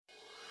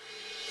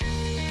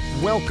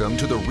Welcome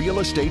to the Real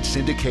Estate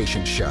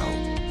Syndication Show.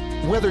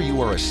 Whether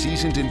you are a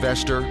seasoned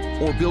investor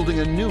or building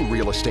a new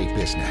real estate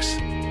business,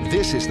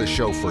 this is the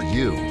show for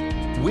you.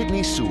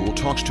 Whitney Sewell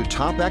talks to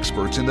top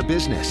experts in the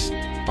business.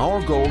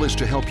 Our goal is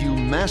to help you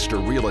master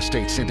real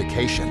estate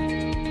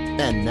syndication.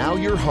 And now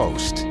your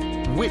host,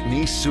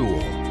 Whitney Sewell.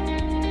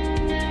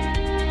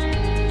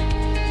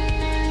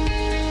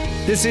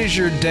 This is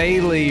your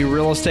daily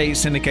real estate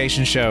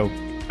syndication show.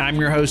 I'm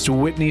your host,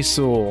 Whitney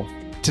Sewell.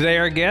 Today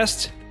our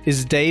guest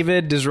is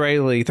David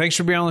Disraeli. Thanks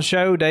for being on the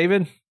show,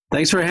 David.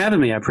 Thanks for having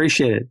me. I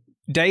appreciate it.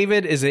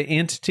 David is an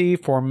entity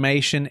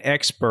formation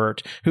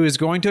expert who is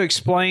going to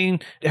explain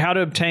how to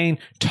obtain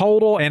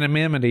total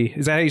anonymity.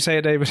 Is that how you say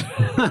it, David?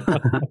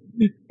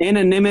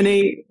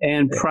 Anonymity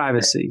and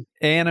privacy.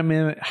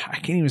 Anonymity. I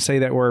can't even say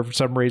that word for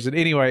some reason.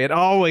 Anyway, it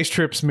always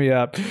trips me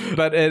up.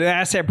 But an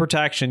asset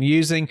protection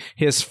using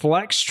his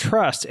Flex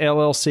Trust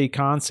LLC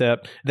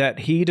concept that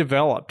he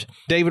developed.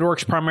 David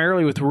works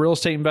primarily with real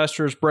estate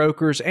investors,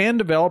 brokers, and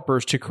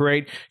developers to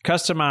create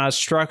customized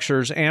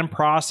structures and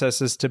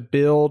processes to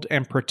build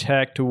and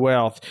protect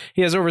wealth.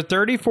 He has over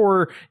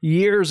 34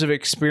 years of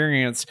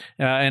experience,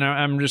 and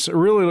I'm just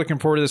really looking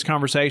forward to this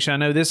conversation. I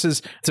know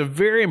it's a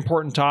very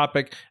important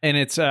topic, and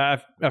it's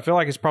I feel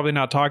like it's probably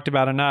not talked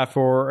about enough,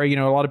 or a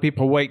lot of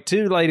people wait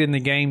too late in the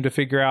game to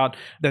figure out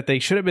that they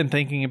should have been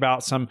thinking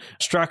about some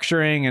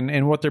structuring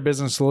and what their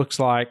business looks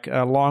like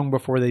long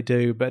before they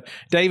do. But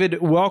David,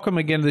 welcome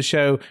again to the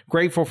show.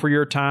 Grateful for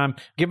your time.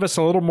 Give us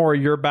a little more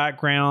of your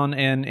background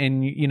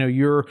and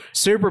your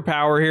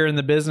superpower here in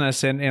the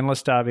business, and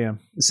let's dive in.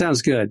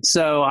 Sounds good.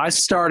 So I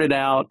started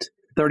out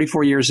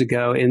 34 years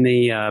ago in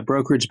the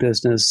brokerage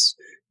business,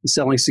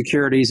 selling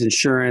securities,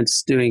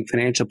 insurance, doing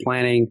financial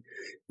planning.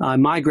 I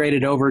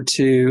migrated over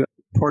to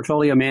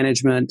portfolio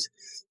management.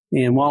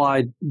 And while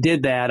I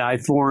did that, I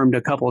formed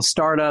a couple of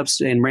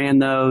startups and ran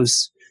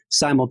those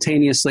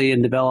simultaneously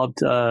and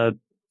developed a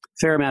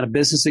fair amount of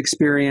business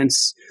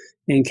experience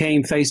and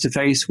came face to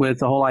face with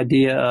the whole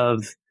idea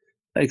of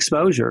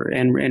exposure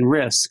and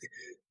risk.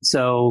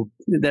 So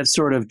that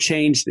sort of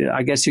changed,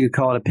 I guess you could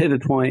call it a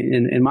pivot point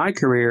in my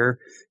career,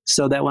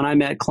 so that when I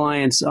met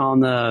clients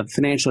on the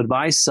financial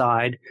advice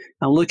side,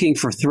 I'm looking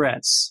for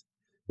threats.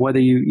 Whether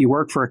you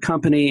work for a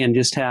company and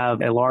just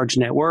have a large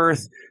net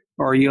worth,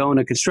 or you own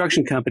a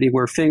construction company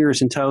where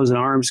fingers and toes and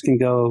arms can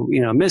go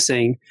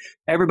missing,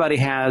 everybody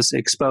has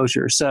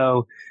exposure.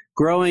 So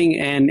growing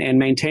and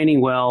maintaining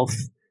wealth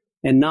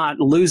and not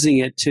losing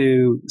it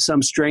to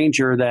some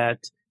stranger that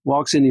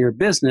walks into your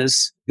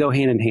business go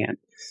hand in hand.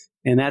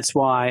 And that's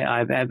why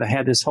I've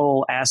had this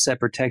whole asset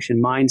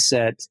protection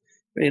mindset,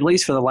 at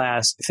least for the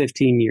last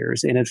 15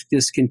 years. And it's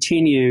just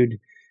continued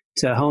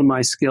to hone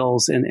my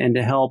skills and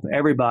to help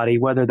everybody,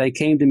 whether they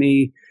came to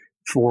me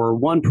for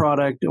one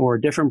product or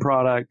a different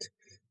product.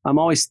 I'm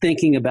always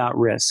thinking about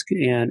risk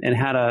and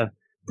how to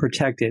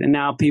protect it. And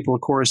now people,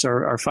 of course,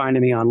 are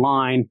finding me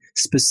online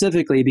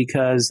specifically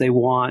because they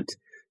want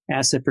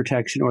asset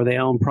protection or they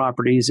own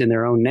properties in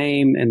their own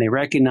name and they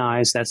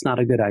recognize that's not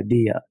a good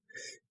idea.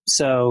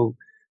 So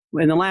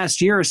in the last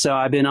year or so,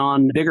 I've been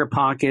on Bigger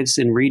Pockets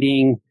and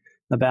reading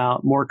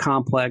about more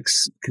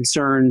complex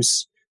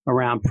concerns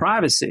around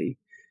privacy.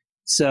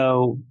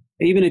 So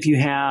even if you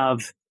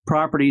have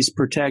properties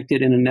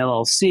protected in an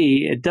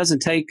LLC, it doesn't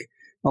take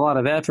a lot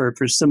of effort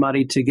for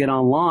somebody to get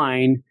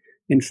online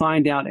and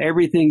find out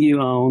everything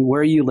you own,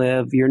 where you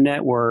live, your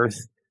net worth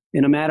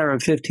in a matter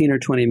of 15 or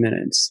 20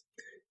 minutes.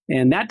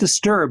 And that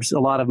disturbs a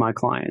lot of my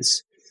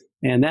clients.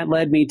 And that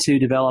led me to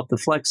develop the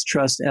Flex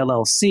Trust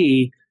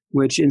LLC,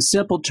 which in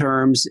simple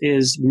terms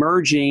is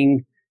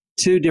merging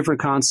two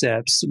different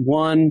concepts.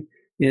 One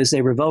is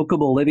a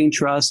revocable living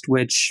trust,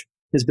 which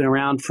has been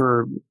around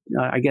for,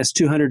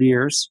 200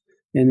 years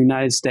in the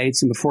United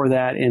States, and before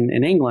that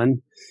in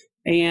England,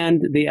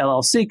 and the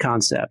LLC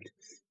concept.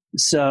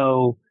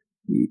 So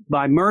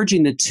by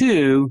merging the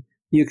two,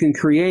 you can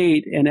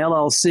create an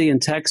LLC in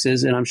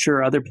Texas, and I'm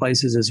sure other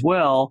places as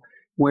well,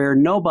 where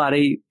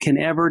nobody can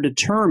ever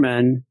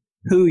determine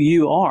who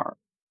you are.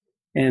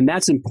 And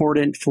that's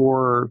important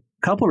for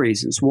a couple of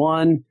reasons.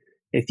 One,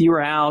 if you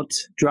were out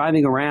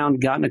driving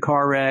around, got in a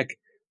car wreck,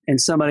 and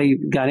somebody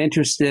got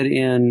interested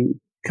in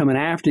coming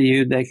after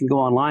you, they can go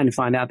online and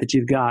find out that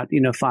you've got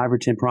 5 or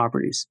 10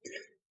 properties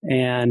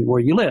and where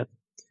you live.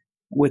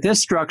 With this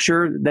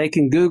structure, they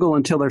can Google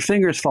until their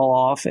fingers fall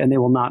off and they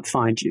will not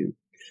find you.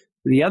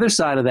 The other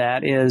side of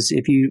that is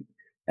if you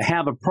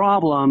have a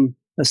problem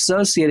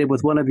associated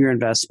with one of your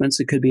investments,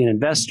 it could be an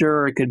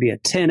investor, it could be a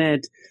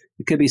tenant,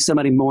 it could be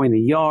somebody mowing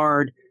the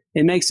yard.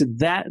 It makes it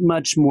that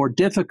much more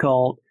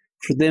difficult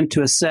for them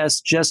to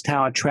assess just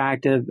how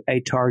attractive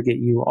a target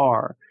you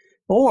are.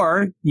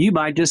 Or you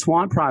might just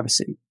want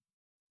privacy.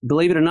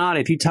 Believe it or not,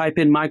 if you type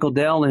in Michael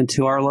Dell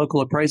into our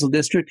local appraisal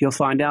district, you'll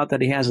find out that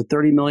he has a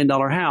 $30 million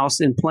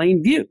house in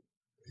plain view.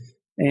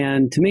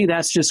 And to me,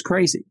 that's just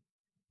crazy.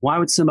 Why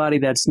would somebody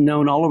that's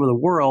known all over the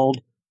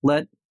world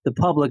let the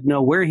public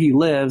know where he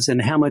lives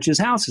and how much his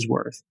house is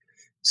worth?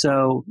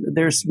 So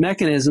there's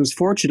mechanisms,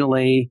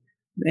 fortunately,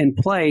 in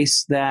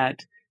place that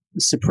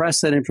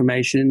suppress that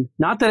information.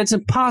 Not that it's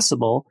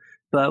impossible,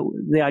 but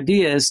the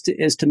idea is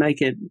to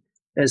make it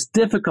as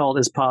difficult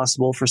as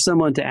possible for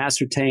someone to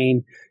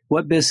ascertain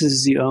what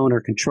businesses you own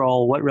or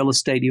control, what real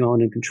estate you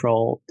own and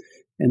control,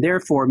 and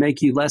therefore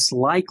make you less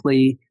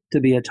likely to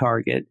be a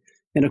target.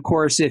 And of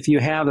course, if you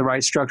have the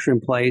right structure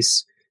in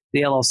place,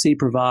 the LLC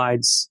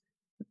provides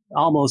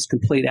almost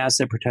complete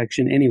asset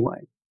protection anyway,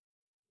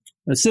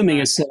 assuming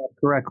it's set up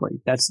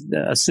correctly. That's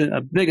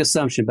a big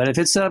assumption. But if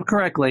it's set up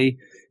correctly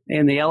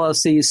and the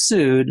LLC is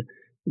sued,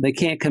 they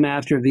can't come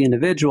after the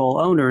individual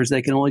owners.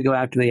 They can only go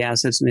after the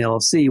assets in the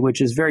LLC,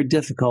 which is very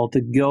difficult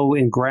to go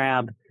and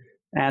grab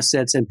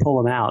assets and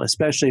pull them out,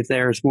 especially if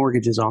there's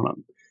mortgages on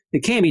them.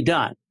 It can be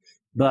done,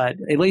 but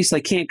at least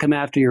they can't come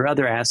after your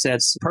other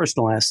assets,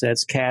 personal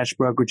assets, cash,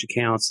 brokerage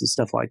accounts, and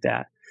stuff like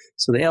that.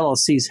 So the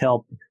LLCs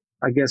help,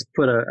 I guess,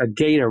 put a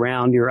gate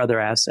around your other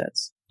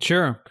assets.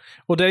 Sure.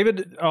 Well,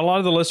 David, a lot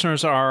of the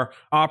listeners are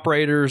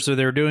operators, or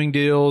they're doing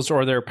deals,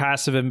 or they're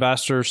passive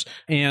investors.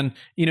 And,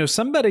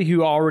 somebody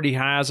who already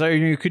has,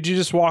 could you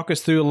just walk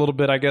us through a little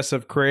bit, I guess,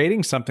 of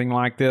creating something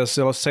like this?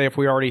 So let's say if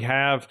we already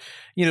have,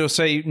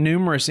 say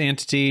numerous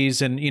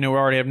entities, and, we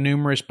already have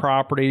numerous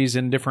properties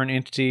and different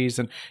entities.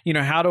 And,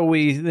 how do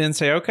we then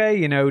say,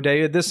 okay,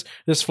 David,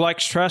 this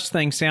Flex Trust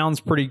thing sounds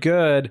pretty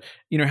good.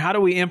 How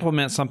do we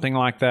implement something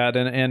like that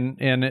and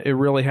it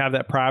really have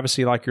that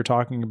privacy like you're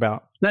talking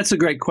about? That's a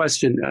great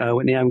question,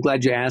 Whitney. I'm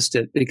glad you asked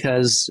it,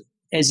 because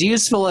as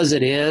useful as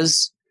it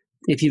is,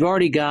 if you've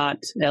already got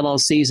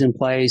LLCs in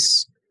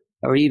place,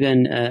 or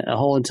even a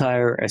whole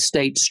entire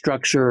estate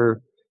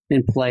structure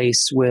in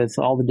place with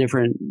all the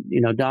different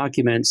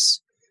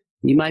documents,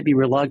 you might be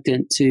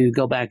reluctant to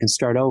go back and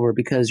start over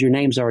because your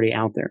name's already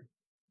out there.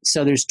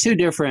 So there's two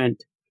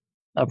different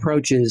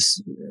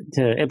approaches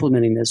to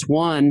implementing this.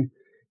 One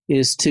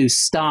is to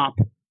stop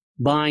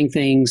buying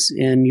things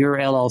in your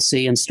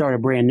LLC and start a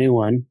brand new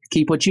one.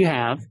 Keep what you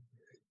have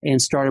and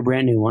start a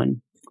brand new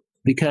one.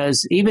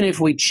 Because even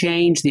if we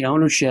change the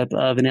ownership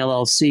of an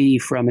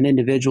LLC from an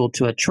individual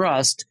to a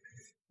trust,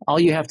 all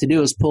you have to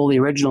do is pull the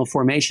original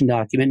formation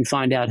document and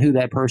find out who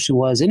that person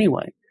was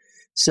anyway.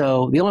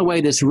 So the only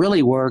way this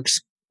really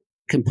works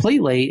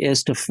completely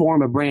is to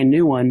form a brand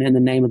new one in the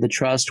name of the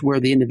trust where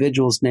the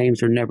individual's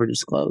names are never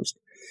disclosed.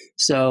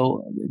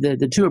 So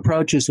the two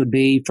approaches would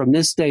be, from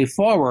this day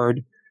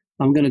forward,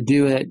 I'm going to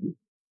do it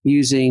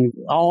using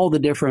all the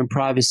different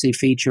privacy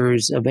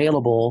features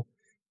available.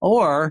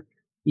 Or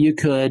you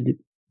could,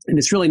 and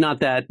it's really not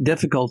that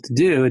difficult to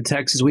do. In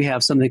Texas, we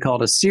have something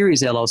called a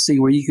series LLC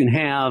where you can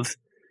have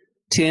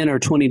 10 or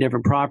 20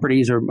 different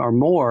properties or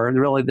more.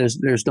 Really,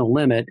 there's no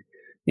limit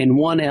in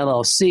one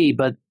LLC,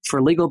 but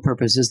for legal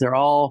purposes, they're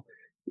all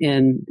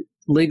in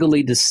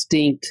legally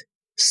distinct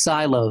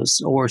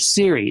silos or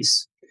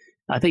series.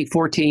 I think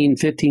 14,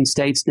 15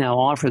 states now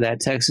offer that.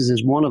 Texas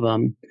is one of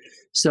them.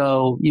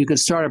 So you could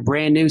start a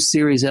brand new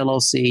series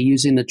LLC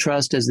using the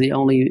trust as the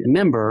only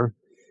member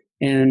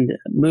and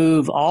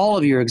move all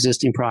of your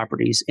existing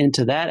properties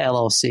into that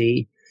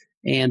LLC.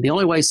 And the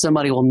only way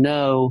somebody will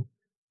know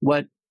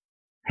what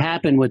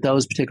happened with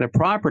those particular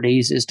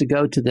properties is to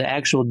go to the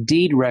actual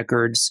deed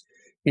records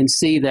and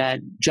see that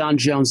John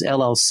Jones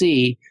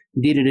LLC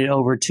deeded it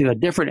over to a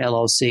different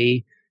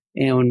LLC.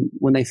 And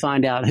when they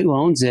find out who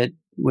owns it,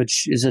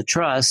 which is a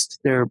trust,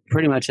 they're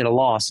pretty much at a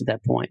loss at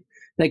that point.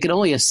 They can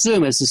only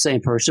assume it's the same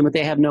person, but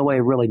they have no way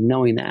of really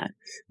knowing that.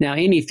 Now,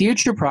 any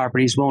future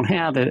properties won't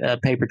have a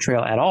paper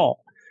trail at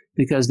all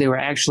because they were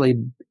actually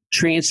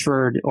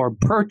transferred or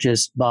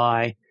purchased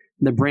by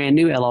the brand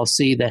new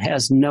LLC that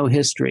has no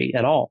history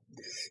at all.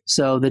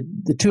 So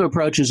the two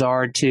approaches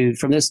are to,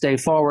 from this day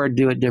forward,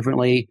 do it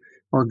differently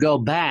or go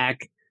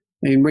back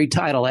and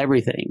retitle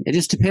everything. It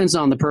just depends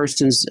on the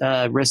person's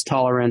risk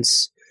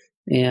tolerance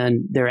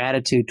and their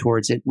attitude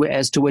towards it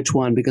as to which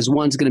one, because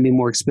one's going to be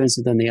more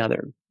expensive than the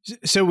other.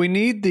 So we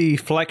need the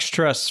Flex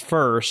Trust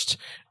first,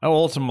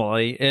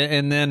 ultimately,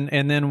 and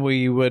then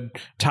we would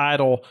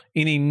title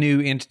any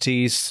new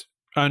entities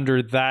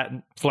under that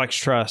Flex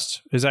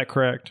Trust. Is that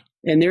correct?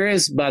 And there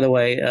is, by the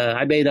way,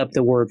 I made up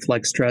the word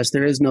Flex Trust.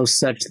 There is no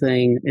such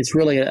thing. It's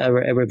really a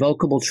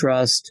revocable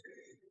trust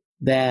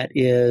that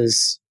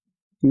is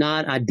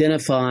not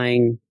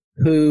identifying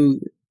who,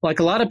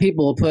 like a lot of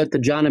people will put the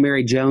John and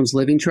Mary Jones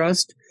Living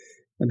Trust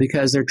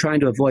because they're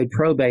trying to avoid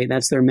probate, and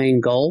that's their main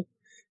goal.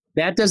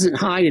 That doesn't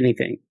hide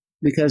anything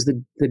because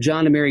the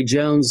John and Mary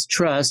Jones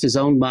Trust is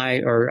owned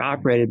by or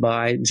operated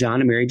by John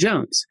and Mary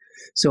Jones.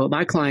 So what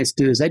my clients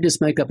do is they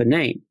just make up a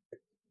name,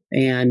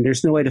 and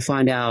there's no way to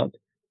find out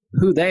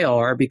who they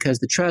are because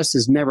the trust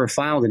is never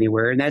filed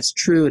anywhere, and that's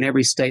true in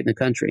every state in the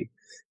country.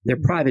 They're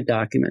private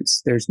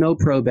documents. There's no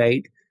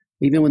probate.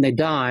 Even when they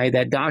die,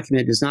 that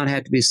document does not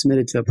have to be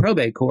submitted to a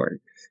probate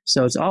court.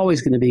 So it's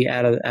always going to be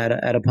out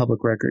of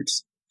public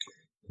records.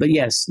 But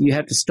yes, you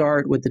have to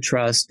start with the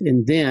trust,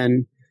 and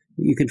then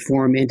you can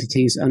form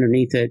entities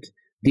underneath it,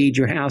 deed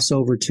your house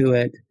over to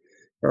it,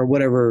 or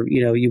whatever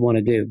you want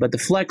to do. But the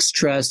Flex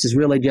Trust is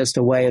really just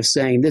a way of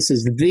saying this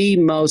is the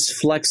most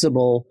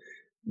flexible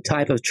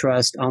type of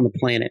trust on the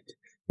planet.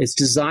 it's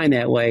designed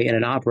that way and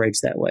it operates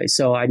that way.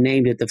 So I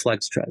named it the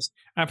Flex Trust.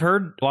 I've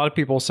heard a lot of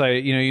people say,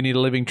 you need a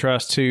living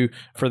trust too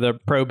for the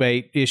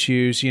probate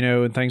issues,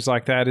 and things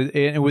like that.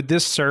 And would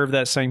this serve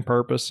that same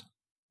purpose?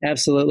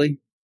 Absolutely.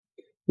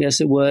 Yes,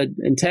 it would.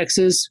 In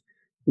Texas,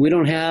 we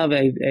don't have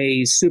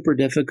a super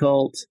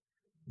difficult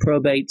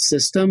probate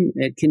system.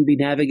 It can be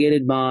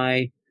navigated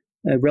by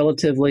a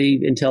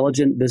relatively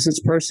intelligent business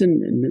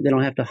person, and they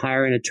don't have to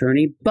hire an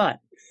attorney. But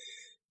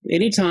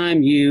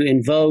anytime you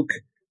invoke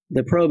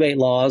the probate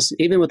laws,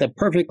 even with a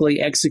perfectly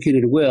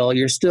executed will,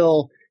 you're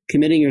still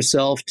committing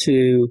yourself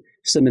to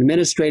some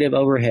administrative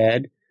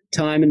overhead,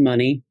 time and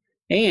money,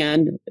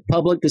 and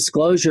public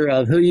disclosure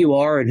of who you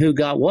are and who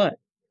got what.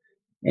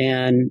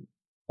 And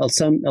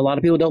a lot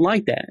of people don't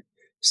like that.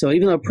 So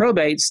even though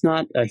probate's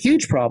not a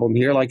huge problem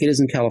here, like it is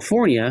in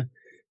California,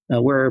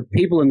 where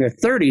people in their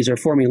 30s are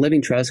forming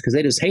living trusts because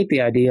they just hate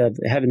the idea of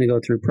having to go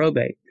through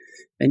probate.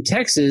 In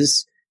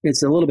Texas,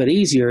 it's a little bit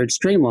easier, it's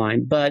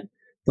streamlined, but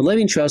the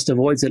living trust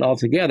avoids it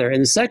altogether. And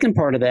the second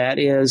part of that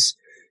is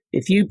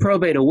if you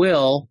probate a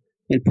will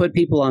and put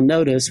people on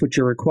notice, which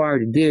you're required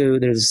to do,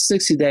 there's a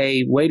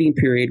 60-day waiting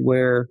period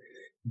where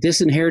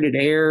disinherited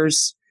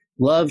heirs,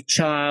 love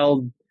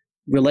child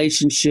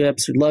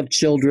relationships, love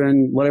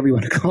children, whatever you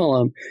want to call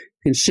them,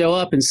 can show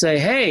up and say,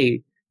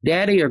 hey,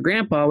 daddy or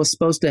grandpa was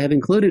supposed to have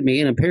included me,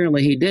 and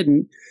apparently he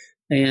didn't.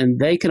 And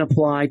they can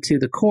apply to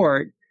the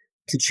court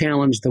to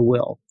challenge the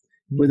will.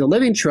 With a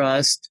living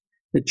trust,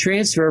 the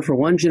transfer from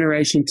one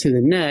generation to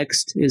the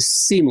next is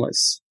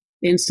seamless,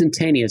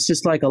 instantaneous,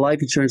 just like a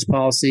life insurance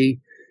policy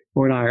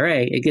or an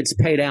IRA. It gets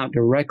paid out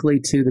directly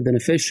to the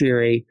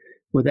beneficiary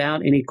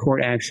without any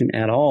court action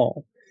at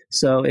all.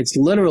 So it's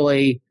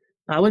literally,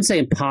 I wouldn't say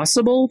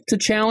impossible to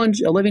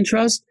challenge a living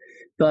trust,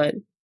 but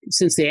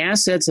since the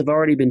assets have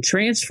already been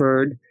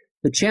transferred,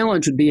 the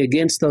challenge would be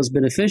against those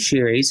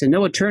beneficiaries, and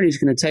no attorney is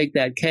going to take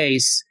that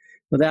case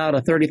without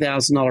a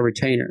 $30,000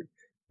 retainer.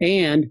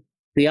 And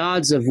the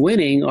odds of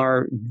winning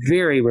are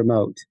very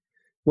remote.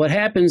 What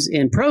happens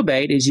in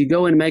probate is you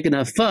go in and make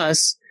enough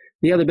fuss,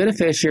 the other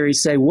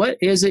beneficiaries say, what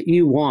is it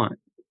you want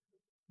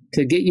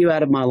to get you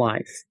out of my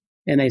life?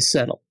 And they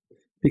settle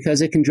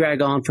because it can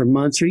drag on for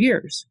months or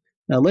years.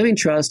 A living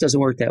trust doesn't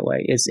work that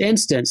way. It's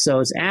instant, so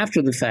it's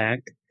after the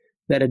fact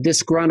that a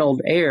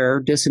disgruntled heir,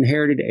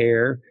 disinherited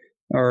heir,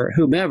 or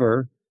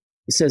whomever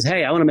says,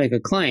 hey, I want to make a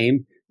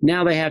claim.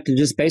 Now they have to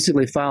just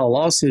basically file a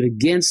lawsuit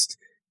against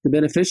the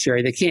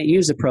beneficiary. They can't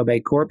use the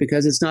probate court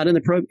because it's not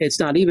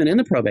even in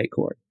the probate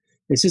court.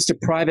 It's just a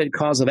private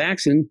cause of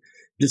action,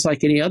 just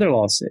like any other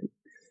lawsuit.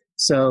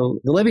 So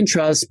the living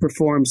trust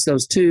performs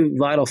those two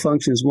vital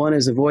functions. One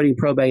is avoiding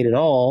probate at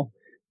all,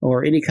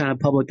 or any kind of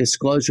public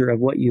disclosure of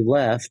what you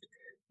left,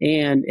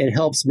 and it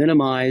helps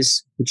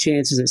minimize the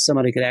chances that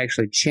somebody could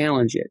actually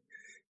challenge it.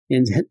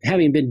 And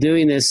having been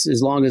doing this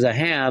as long as I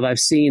have, I've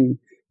seen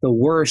the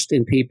worst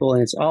in people,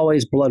 and it's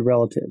always blood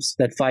relatives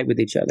that fight with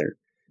each other.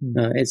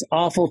 It's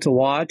awful to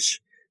watch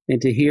and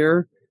to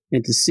hear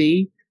and to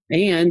see,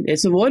 and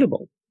it's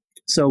avoidable.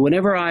 So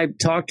whenever I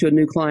talk to a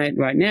new client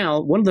right now,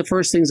 one of the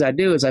first things I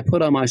do is I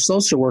put on my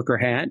social worker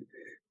hat,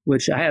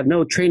 which I have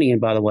no training in,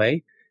 by the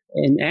way,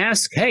 and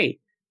ask, hey,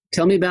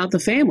 tell me about the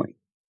family.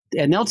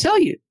 And they'll tell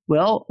you,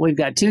 well, we've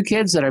got 2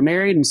 kids that are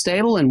married and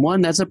stable and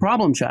one that's a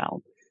problem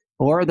child,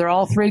 or they're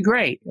all 3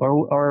 great,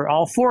 or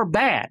all 4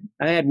 bad.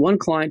 I had one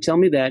client tell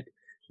me that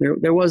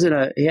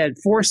he had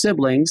 4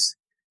 siblings,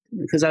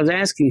 because I was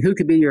asking who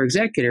could be your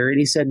executor, and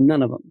he said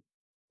none of them.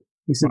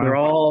 He said they're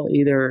all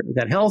either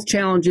got health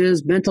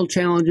challenges, mental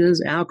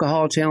challenges,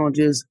 alcohol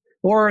challenges,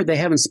 or they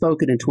haven't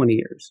spoken in 20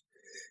 years.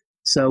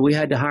 So we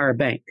had to hire a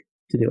bank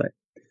to do it.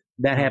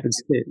 That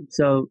happens too.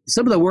 So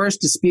some of the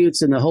worst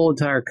disputes in the whole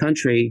entire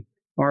country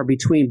are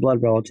between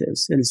blood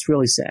relatives, and it's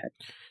really sad.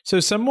 So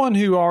someone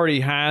who already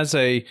has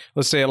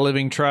let's say a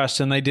living trust,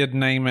 and they did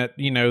name it,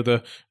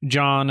 the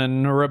John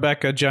and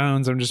Rebecca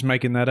Jones, I'm just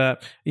making that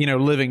up,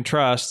 living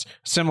trust,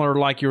 similar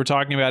like you were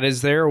talking about,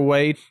 is there a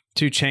way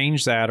to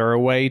change that, or a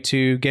way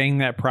to gain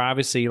that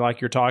privacy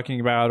like you're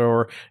talking about,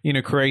 or,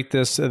 create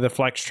the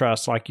Flex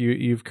Trust like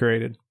you've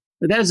created?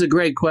 That is a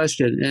great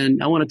question.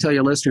 And I want to tell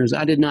your listeners,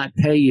 I did not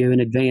pay you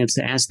in advance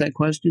to ask that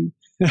question.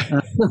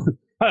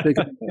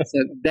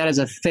 That is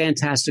a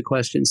fantastic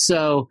question.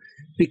 So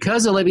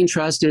because a living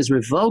trust is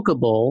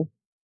revocable,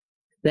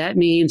 that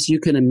means you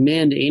can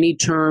amend any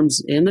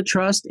terms in the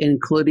trust,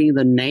 including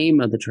the name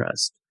of the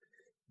trust.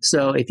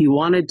 So if you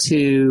wanted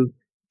to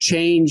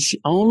change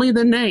only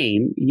the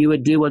name, you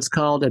would do what's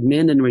called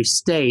amend and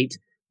restate,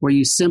 where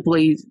you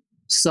simply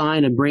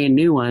sign a brand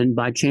new one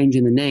by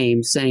changing the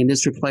name, saying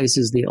this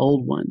replaces the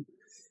old one.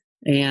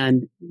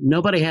 And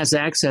nobody has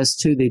access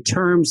to the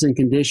terms and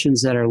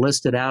conditions that are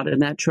listed out in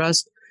that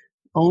trust,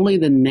 only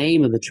the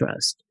name of the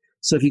trust.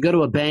 So if you go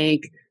to a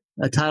bank,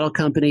 a title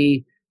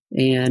company,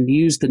 and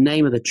use the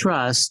name of the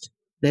trust,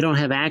 they don't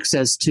have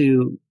access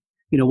to,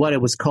 what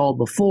it was called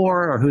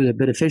before or who the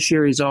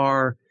beneficiaries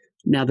are.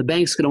 Now, the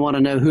bank's going to want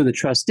to know who the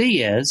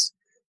trustee is,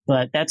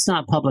 but that's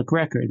not public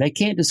record. They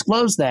can't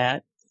disclose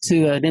that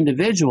to an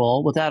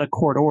individual without a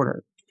court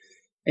order.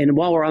 And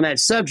while we're on that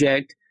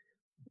subject,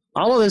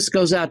 All of this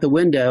goes out the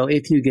window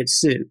if you get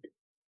sued.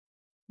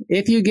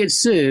 If you get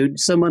sued,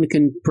 someone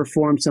can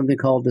perform something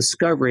called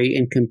discovery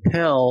and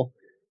compel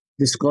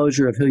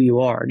disclosure of who you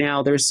are.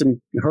 Now, there's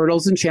some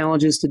hurdles and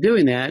challenges to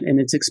doing that, and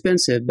it's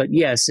expensive, but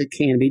yes, it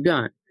can be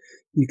done.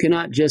 You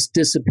cannot just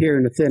disappear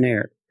into thin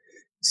air.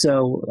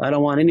 So I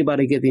don't want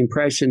anybody to get the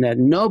impression that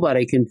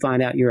nobody can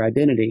find out your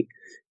identity.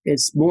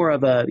 It's more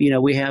of a,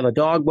 we have a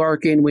dog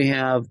barking, we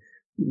have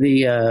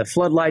the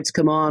floodlights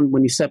come on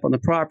when you step on the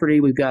property,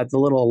 we've got the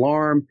little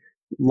alarm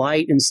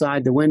light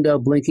inside the window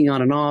blinking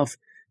on and off,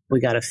 we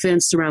got a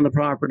fence around the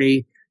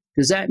property.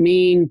 Does that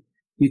mean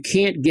you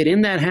can't get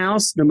in that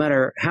house no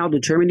matter how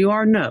determined you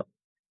are? No.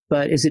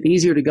 But is it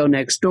easier to go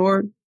next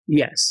door?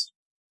 Yes.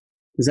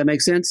 Does that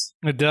make sense?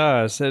 It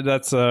does.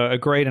 That's a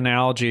great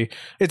analogy.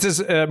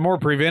 It's more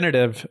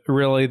preventative,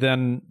 really,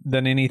 than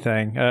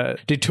anything.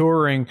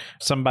 Detouring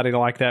somebody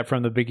like that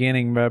from the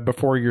beginning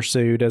before you're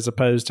sued as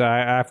opposed to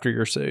after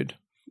you're sued.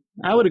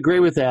 I would agree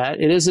with that.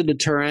 It is a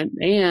deterrent.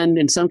 And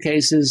in some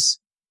cases,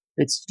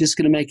 it's just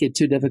going to make it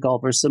too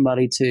difficult for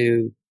somebody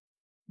to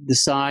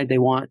decide they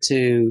want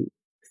to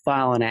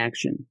file an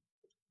action.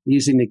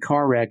 Using the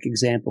car wreck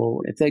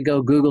example, if they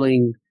go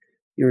Googling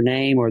your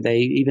name or they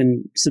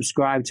even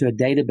subscribe to a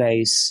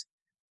database,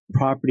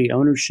 property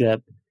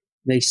ownership,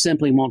 they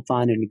simply won't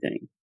find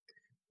anything.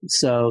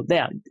 So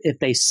if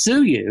they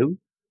sue you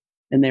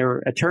and their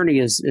attorney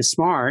is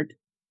smart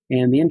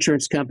and the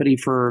insurance company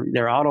for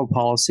their auto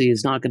policy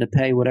is not going to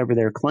pay whatever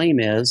their claim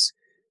is,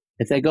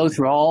 if they go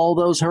through all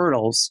those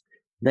hurdles,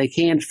 they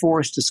can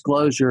force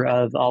disclosure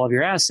of all of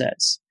your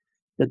assets.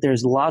 But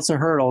there's lots of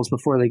hurdles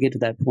before they get to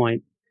that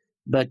point.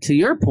 But to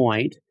your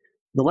point,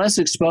 the less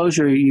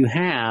exposure you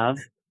have,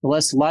 the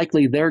less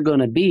likely they're going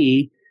to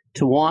be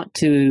to want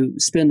to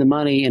spend the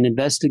money and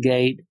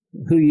investigate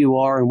who you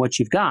are and what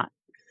you've got.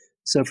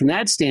 So from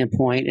that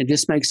standpoint, it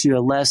just makes you a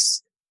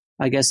less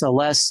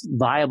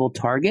viable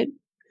target.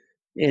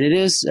 And it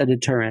is a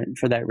deterrent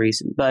for that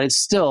reason. But it's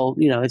still,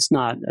 it's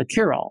not a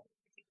cure-all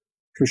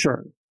for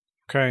sure.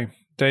 Okay.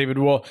 David,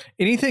 well,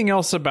 anything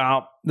else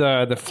about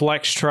the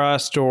Flex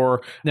Trust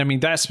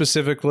that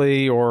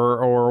specifically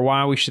or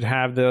why we should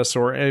have this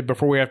or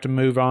before we have to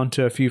move on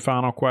to a few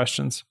final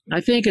questions?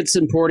 I think it's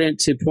important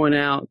to point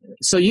out,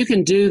 so you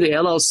can do the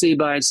LLC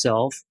by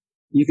itself,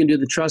 you can do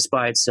the trust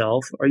by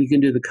itself, or you can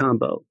do the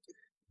combo.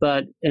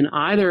 But in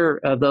either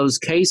of those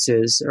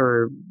cases,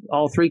 or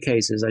all three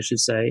cases, I should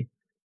say,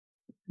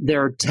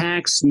 they're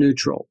tax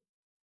neutral,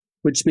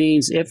 which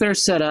means if they're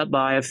set up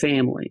by a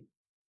family,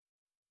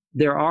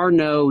 there are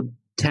no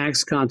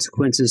tax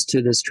consequences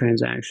to this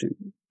transaction,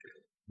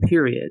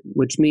 period,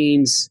 which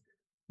means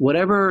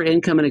whatever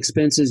income and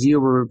expenses you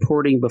were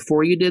reporting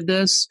before you did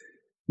this,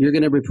 you're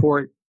going to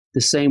report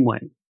the same way.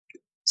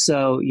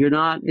 So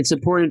it's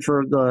important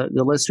for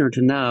the listener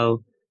to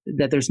know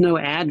that there's no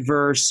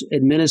adverse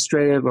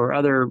administrative or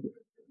other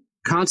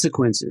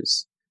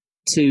consequences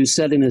to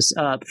setting this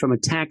up from a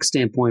tax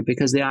standpoint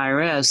because the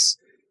IRS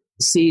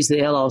sees the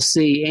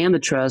LLC and the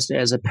trust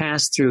as a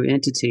pass-through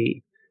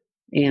entity.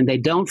 And they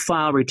don't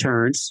file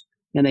returns,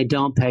 and they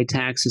don't pay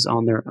taxes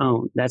on their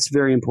own. That's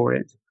very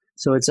important.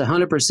 So it's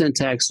 100%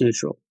 tax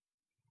neutral.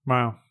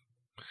 Wow.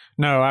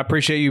 No, I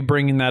appreciate you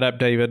bringing that up,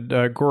 David.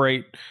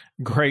 Great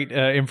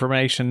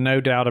information,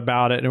 no doubt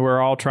about it. And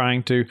we're all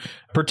trying to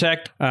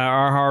protect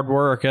our hard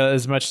work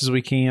as much as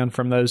we can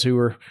from those who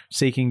are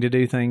seeking to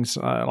do things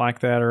like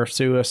that or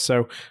sue us.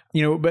 So,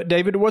 but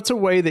David, what's a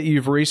way that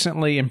you've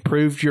recently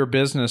improved your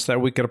business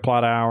that we could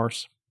apply to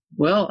ours?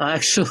 Well,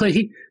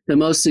 actually, the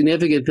most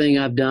significant thing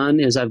I've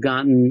done is I've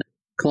gotten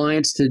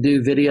clients to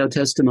do video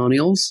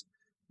testimonials.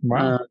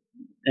 Wow.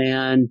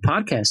 And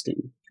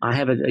podcasting. I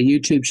have a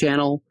YouTube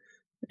channel,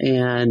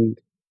 and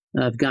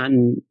I've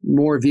gotten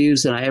more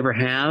views than I ever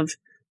have.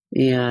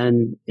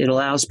 And it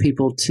allows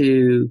people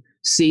to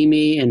see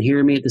me and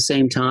hear me at the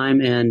same time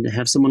and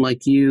have someone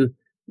like you,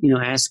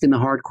 asking the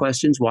hard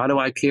questions. Why do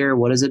I care?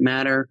 What does it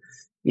matter?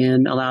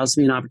 And allows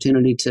me an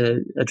opportunity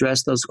to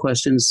address those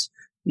questions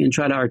and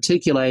try to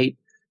articulate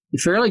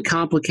fairly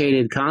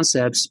complicated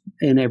concepts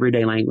in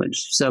everyday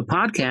language. So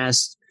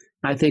podcasts,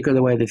 I think, are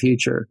the way of the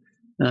future,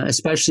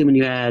 especially when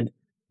you add,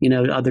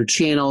 other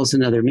channels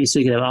and other means. So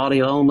you can have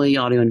audio only,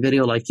 audio and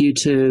video like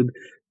YouTube,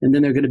 and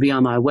then they're going to be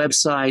on my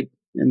website.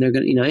 And they're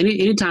going to,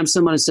 anytime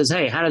someone says,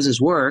 "Hey, how does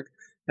this work?"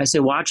 I say,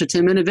 watch a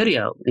 10-minute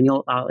video, and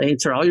I'll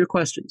answer all your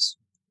questions.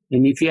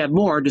 And if you have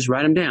more, just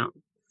write them down.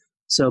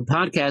 So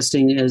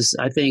podcasting is,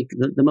 I think,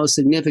 the most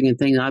significant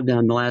thing I've done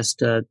in the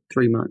last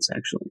 3 months,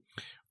 actually.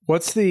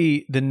 What's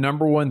the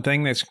number one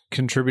thing that's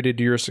contributed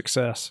to your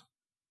success?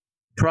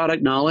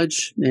 Product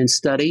knowledge and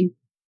study,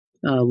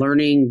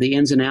 learning the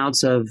ins and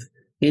outs of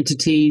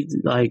entity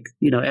like,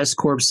 S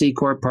Corp, C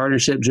Corp,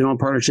 partnership, general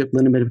partnership,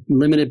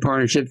 limited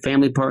partnership,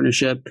 family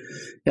partnership,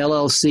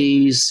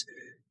 LLCs,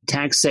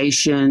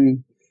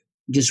 taxation,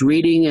 just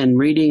reading and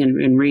reading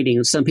and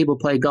reading. Some people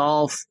play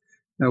golf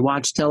or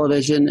watch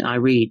television. I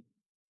read.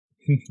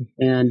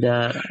 And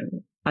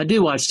I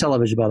do watch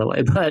television, by the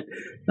way, but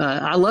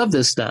I love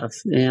this stuff.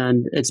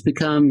 And it's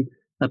become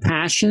a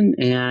passion,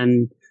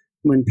 and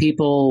when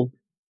people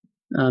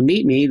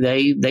meet me,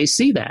 they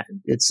see that.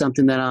 It's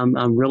something that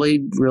I'm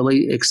really,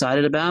 really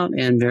excited about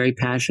and very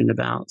passionate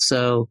about.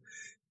 So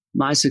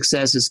my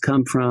success has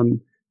come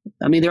from,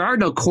 there are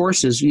no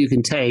courses you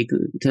can take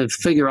to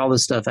figure all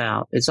this stuff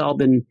out. It's all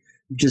been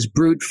just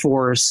brute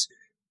force,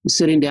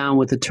 sitting down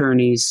with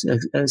attorneys,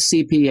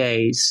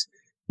 CPAs,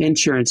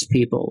 insurance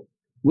people.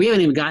 We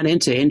haven't even gotten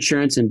into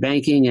insurance and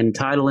banking and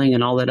titling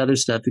and all that other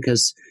stuff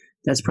because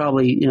that's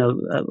probably,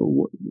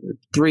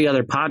 3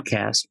 other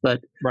podcasts,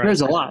 but right.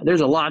 There's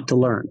a lot to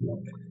learn,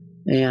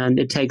 and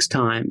it takes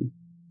time.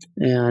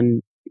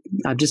 And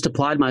I've just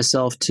applied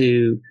myself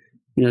to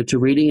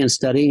reading and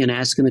studying and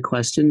asking the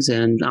questions,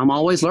 and I'm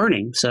always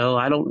learning. So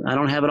I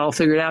don't have it all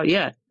figured out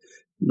yet,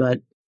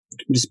 but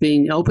just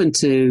being open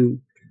to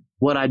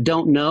what I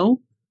don't know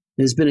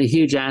has been a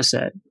huge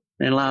asset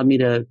and allowed me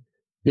to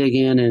dig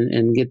in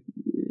and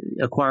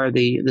acquire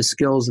the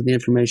skills and the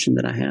information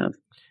that I have.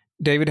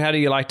 David, how do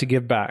you like to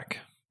give back?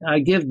 I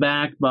give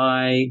back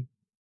by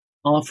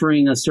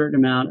offering a certain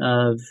amount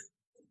of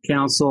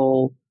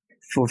counsel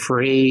for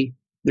free.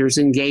 There's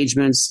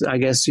engagements, I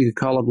guess you could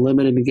call them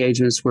limited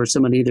engagements, where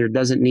someone either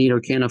doesn't need or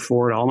can't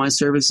afford all my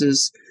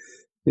services.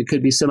 It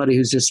could be somebody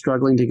who's just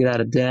struggling to get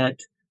out of debt,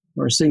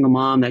 or a single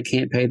mom that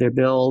can't pay their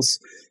bills.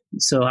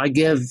 So I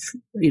give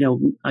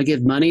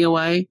money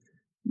away,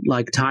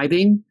 like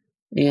tithing,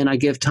 and I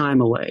give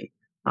time away.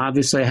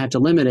 Obviously, I have to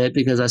limit it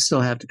because I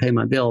still have to pay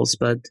my bills,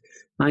 but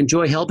I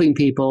enjoy helping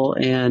people,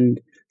 and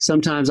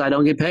sometimes I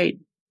don't get paid,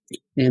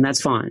 and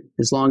that's fine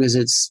as long as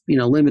it's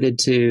limited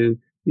to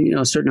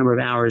a certain number of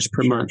hours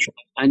per month.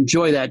 I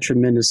enjoy that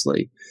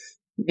tremendously,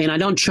 and I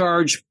don't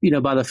charge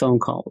by the phone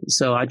call.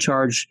 So I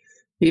charge,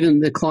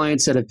 even the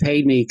clients that have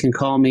paid me can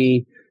call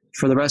me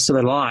for the rest of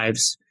their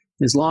lives.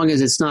 As long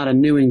as it's not a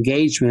new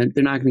engagement,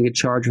 they're not going to get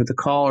charged with the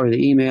call or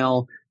the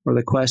email or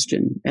the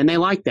question, and they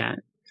like that.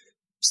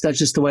 So that's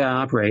just the way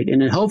I operate.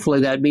 And then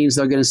hopefully that means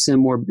they're going to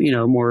send more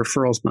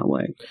referrals my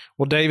way.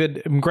 Well,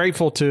 David, I'm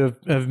grateful to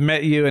have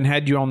met you and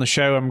had you on the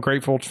show. I'm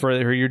grateful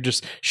for you're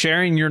just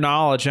sharing your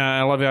knowledge.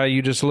 I love how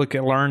you just look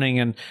at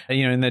learning and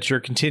that you're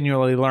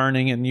continually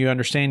learning and you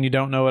understand you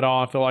don't know it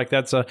all. I feel like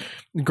that's a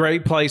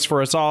great place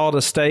for us all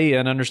to stay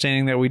in,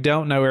 understanding that we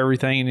don't know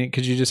everything,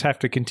 because you just have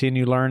to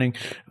continue learning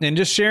and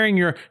just sharing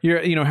your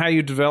how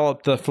you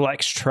develop the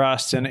Flex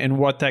Trust and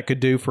what that could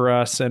do for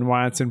us and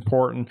why it's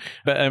important.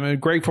 But I'm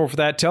grateful for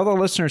that. Tell the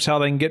listeners how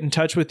they can get in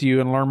touch with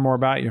you and learn more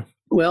about you.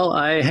 Well,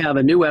 I have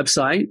a new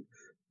website.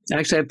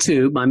 Actually, I have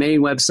 2. My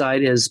main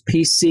website is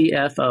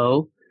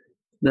PCFO.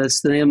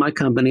 That's the name of my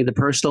company,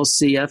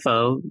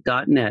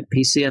 thepersonalcfo.net,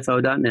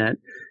 PCFO.net.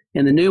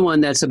 And the new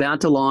one that's about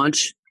to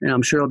launch, and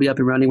I'm sure it'll be up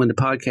and running when the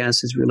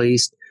podcast is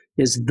released,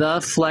 is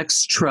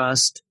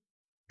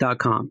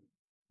theflextrust.com.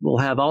 We'll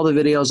have all the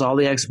videos, all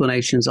the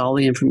explanations, all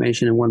the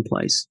information in one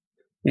place.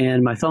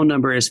 And my phone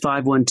number is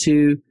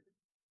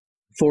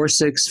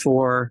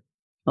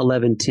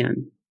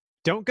 512-464-1110.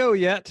 Don't go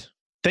yet.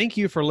 Thank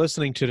you for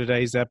listening to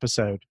today's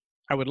episode.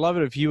 I would love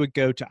it if you would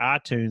go to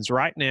iTunes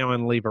right now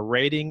and leave a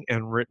rating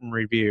and written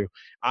review.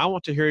 I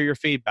want to hear your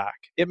feedback.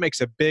 It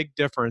makes a big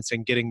difference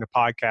in getting the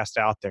podcast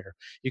out there.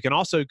 You can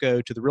also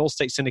go to the Real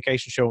Estate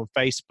Syndication Show on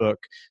Facebook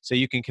so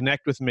you can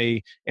connect with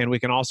me, and we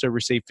can also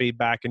receive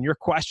feedback and your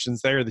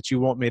questions there that you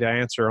want me to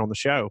answer on the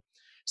show.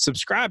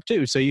 Subscribe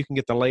too so you can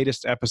get the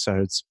latest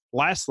episodes.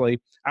 Lastly,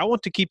 I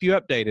want to keep you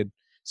updated.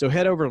 So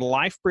head over to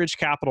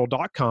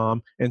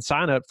lifebridgecapital.com and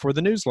sign up for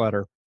the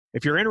newsletter.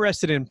 If you're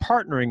interested in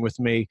partnering with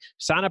me,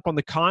 sign up on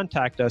the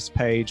Contact Us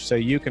page so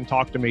you can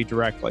talk to me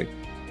directly.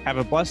 Have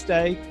a blessed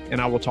day,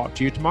 and I will talk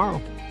to you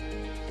tomorrow.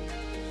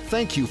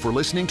 Thank you for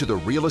listening to the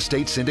Real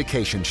Estate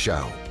Syndication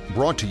Show,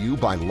 brought to you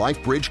by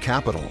LifeBridge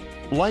Capital.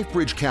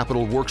 LifeBridge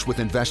Capital works with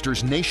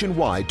investors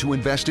nationwide to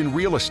invest in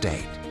real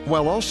estate,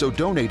 while also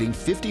donating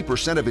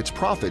 50% of its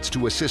profits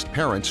to assist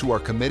parents who are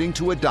committing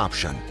to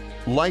adoption.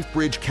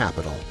 LifeBridge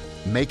Capital,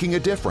 making a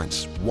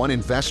difference, one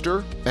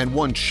investor and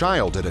one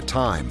child at a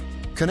time.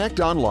 Connect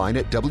online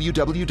at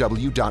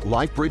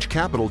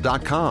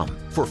www.lifebridgecapital.com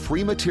for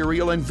free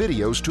material and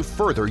videos to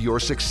further your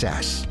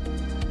success.